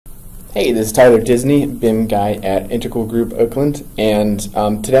Hey, this is Tyler Disney, BIM guy at Integral Group Oakland, and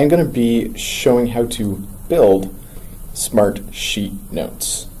today I'm going to be showing how to build smart sheet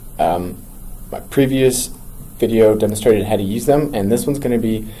notes. My previous video demonstrated how to use them, and this one's going to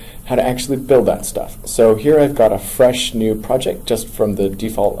be how to actually build that stuff. So here I've got a fresh new project just from the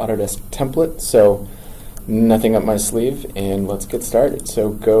default Autodesk template, so nothing up my sleeve, and let's get started. So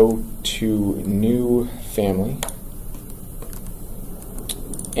go to New Family.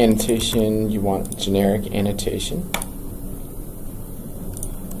 Annotation, you want generic annotation.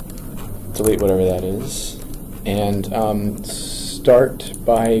 Delete whatever that is. And start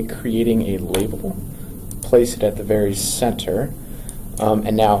by creating a label. Place it at the very center.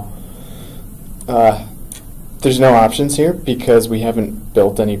 And now, there's no options here because we haven't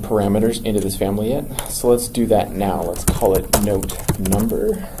built any parameters into this family yet. So let's do that now. Let's call it note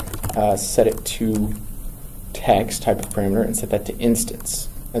number. Set it to text type of parameter and set that to instance.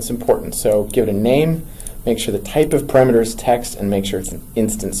 That's important. So give it a name, make sure the type of parameter is text, and make sure it's an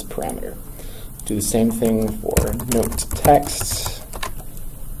instance parameter. Do the same thing for note text,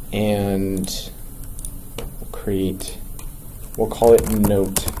 and we'll call it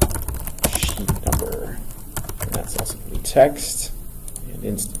note sheet number. And that's also going to be text and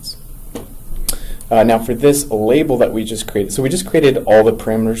instance. Now for this label that we just created, so we just created all the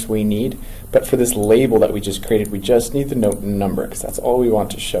parameters we need, but for this label that we just created, we just need the note number because that's all we want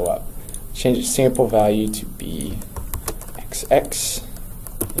to show up. Change its sample value to be XX,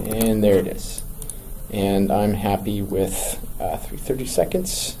 and there it is. And I'm happy with 330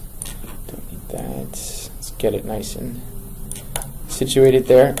 seconds. Don't need that. Let's get it nice and situated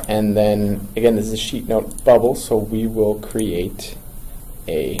there. And then, again, this is a sheet note bubble, so we will create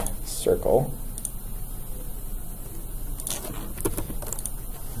a circle.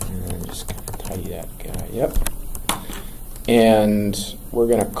 Just kind of tidy that guy up. And we're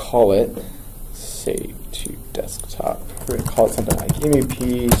going to call it save to desktop. We're going to call it something like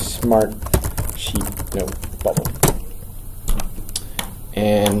MEP Smart Sheet Note Bubble.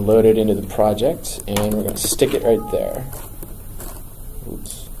 And load it into the project, and we're going to stick it right there.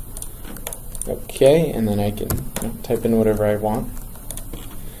 Oops. Okay, and then I can type in whatever I want.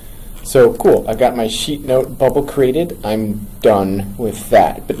 So cool, I've got my sheet note bubble created. I'm done with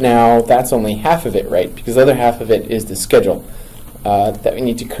that. But now that's only half of it, right? Because the other half of it is the schedule that we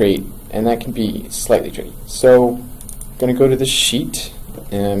need to create, and that can be slightly tricky. So I'm going to go to the sheet,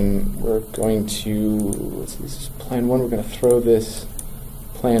 and we're going to, let's see, this is plan one. We're going to throw this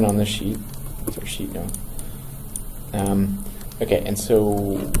plan on the sheet. It's our sheet note. Okay, and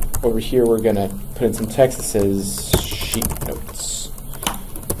so over here we're going to put in some text that says sheet notes.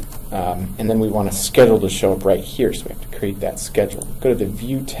 And then we want a schedule to show up right here, so we have to create that schedule. Go to the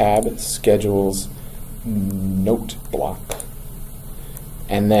View tab, Schedules, Note Block.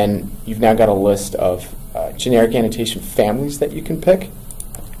 And then you've now got a list of generic annotation families that you can pick.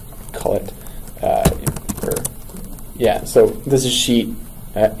 Call it, so this is sheet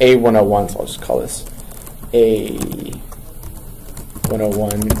A101, so I'll just call this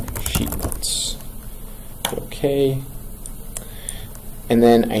A101 sheet notes. Okay. And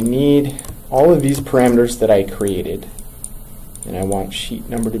then I need all of these parameters that I created. And I want sheet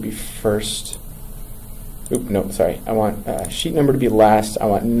number to be first. Oop, no, sorry. I want sheet number to be last. I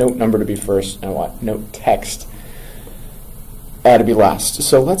want note number to be first. And I want note text to be last.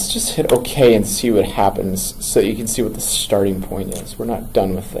 So let's just hit OK and see what happens so you can see what the starting point is. We're not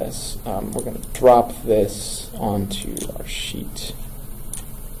done with this. We're going to drop this onto our sheet.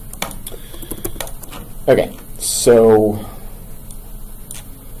 Okay, so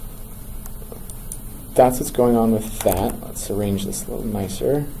that's what's going on with that. Let's arrange this a little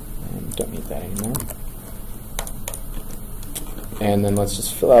nicer. Don't need that anymore. And then let's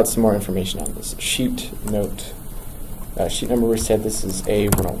just fill out some more information on this. Sheet note. Sheet number, we said this is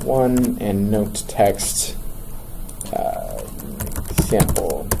A101, and note text,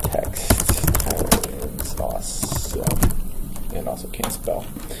 sample text, Tyler is awesome, and also can't spell.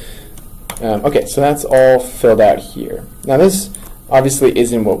 Okay, so that's all filled out here. Now this obviously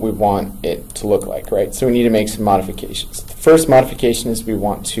isn't what we want it to look like, right? So we need to make some modifications. The first modification is we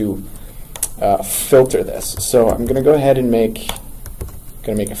want to filter this. So I'm going to go ahead and make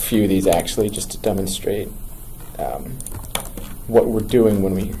a few of these actually, just to demonstrate what we're doing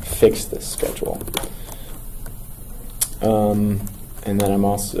when we fix this schedule. And then I'm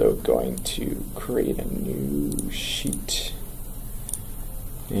also going to create a new sheet.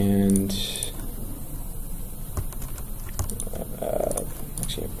 And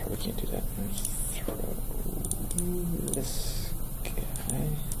actually, I probably can't do that. Let's throw this guy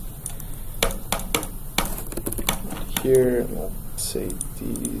here. Let's say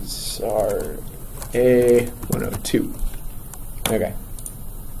These are A102. Okay.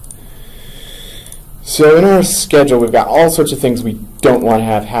 So in our schedule, we've got all sorts of things we don't want to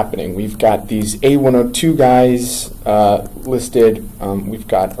have happening. We've got these A102 guys listed. We've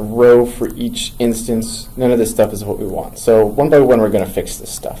got a row for each instance. None of this stuff is what we want. So one by one, we're going to fix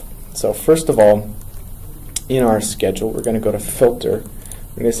this stuff. So first of all, in our schedule, we're going to go to Filter.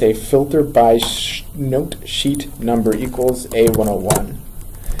 We're going to say Filter by Note Sheet Number equals A101. And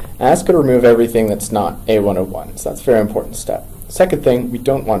that's going to remove everything that's not A101. So that's a very important step. Second thing, we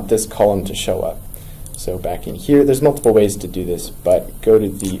don't want this column to show up. So back in here, there's multiple ways to do this, but go to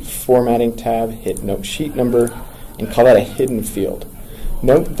the Formatting tab, hit Note Sheet Number, and call that a hidden field.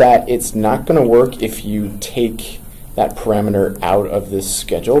 Note that it's not going to work if you take that parameter out of this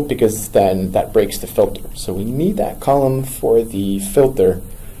schedule, because then that breaks the filter. So we need that column for the filter,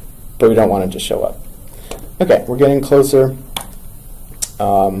 but we don't want it to show up. Okay, we're getting closer.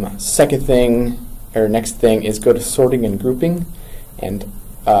 Second thing, or next thing, is go to Sorting and Grouping, and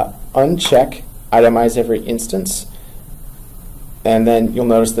uncheck Itemize Every Instance. And then you'll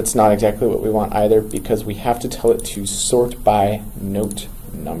notice that's not exactly what we want either, because we have to tell it to sort by note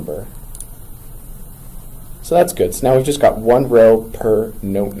number. So that's good. So now we've just got one row per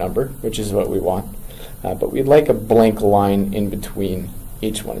note number, which is what we want. But we'd like a blank line in between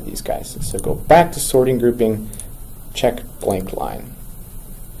each one of these guys. So go back to Sorting Grouping, check blank line.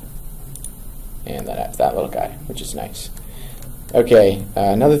 And that adds that little guy, which is nice. Okay,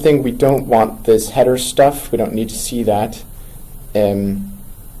 another thing, we don't want this header stuff. We don't need to see that.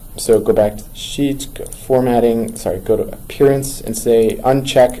 So go back to the sheets, go to Formatting, go to Appearance, and say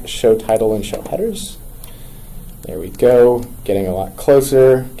uncheck Show Title and Show Headers. There we go, getting a lot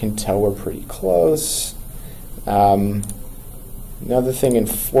closer. Can tell we're pretty close. Another thing in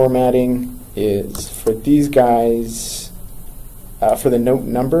formatting is for these guys, for the note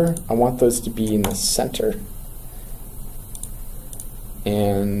number, I want those to be in the center.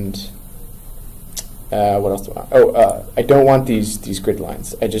 And what else do I want? Oh, I don't want these grid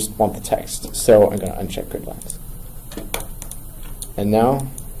lines. I just want the text. So I'm going to uncheck grid lines. And now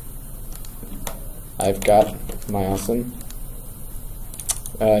I've got my awesome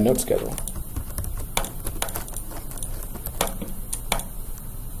note schedule.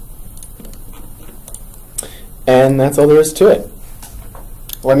 And that's all there is to it.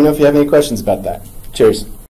 Let me know if you have any questions about that. Cheers.